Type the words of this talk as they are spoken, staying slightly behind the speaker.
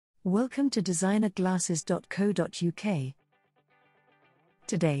Welcome to designerglasses.co.uk.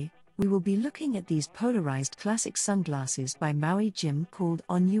 Today, we will be looking at these polarized classic sunglasses by MauiPure called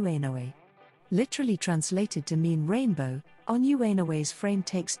Anuenue. Literally translated to mean rainbow, Anuenue's frame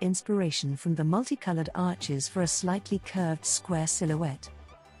takes inspiration from the multicolored arches for a slightly curved square silhouette.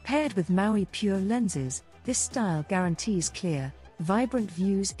 Paired with MauiPure lenses, this style guarantees clear, vibrant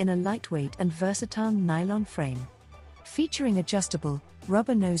views in a lightweight and versatile nylon frame. Featuring adjustable,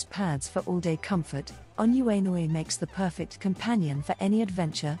 rubber nose pads for all-day comfort, Anuenue makes the perfect companion for any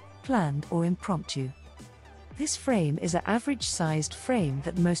adventure, planned or impromptu. This frame is an average-sized frame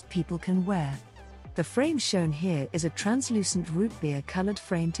that most people can wear. The frame shown here is a translucent root beer-colored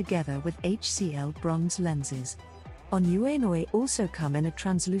frame together with HCl bronze lenses. Anuenue also come in a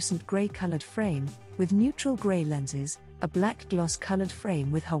translucent gray-colored frame, with neutral gray lenses, a black gloss-colored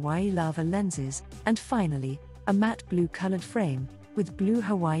frame with Hawaii lava lenses, and finally, a matte blue-colored frame, with blue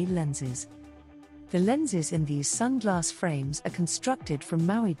Hawaii lenses. The lenses in these sunglass frames are constructed from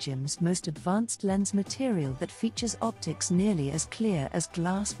MauiPure's most advanced lens material that features optics nearly as clear as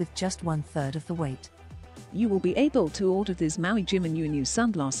glass with just 1/3 of the weight. You will be able to order these MauiPure Anuenue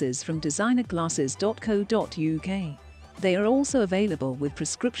sunglasses from designerglasses.co.uk. They are also available with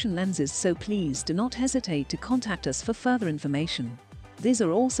prescription lenses, so please do not hesitate to contact us for further information. These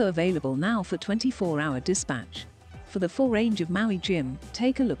are also available now for 24-hour dispatch. For the full range of MauiPure,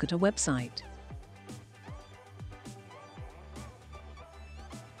 take a look at our website.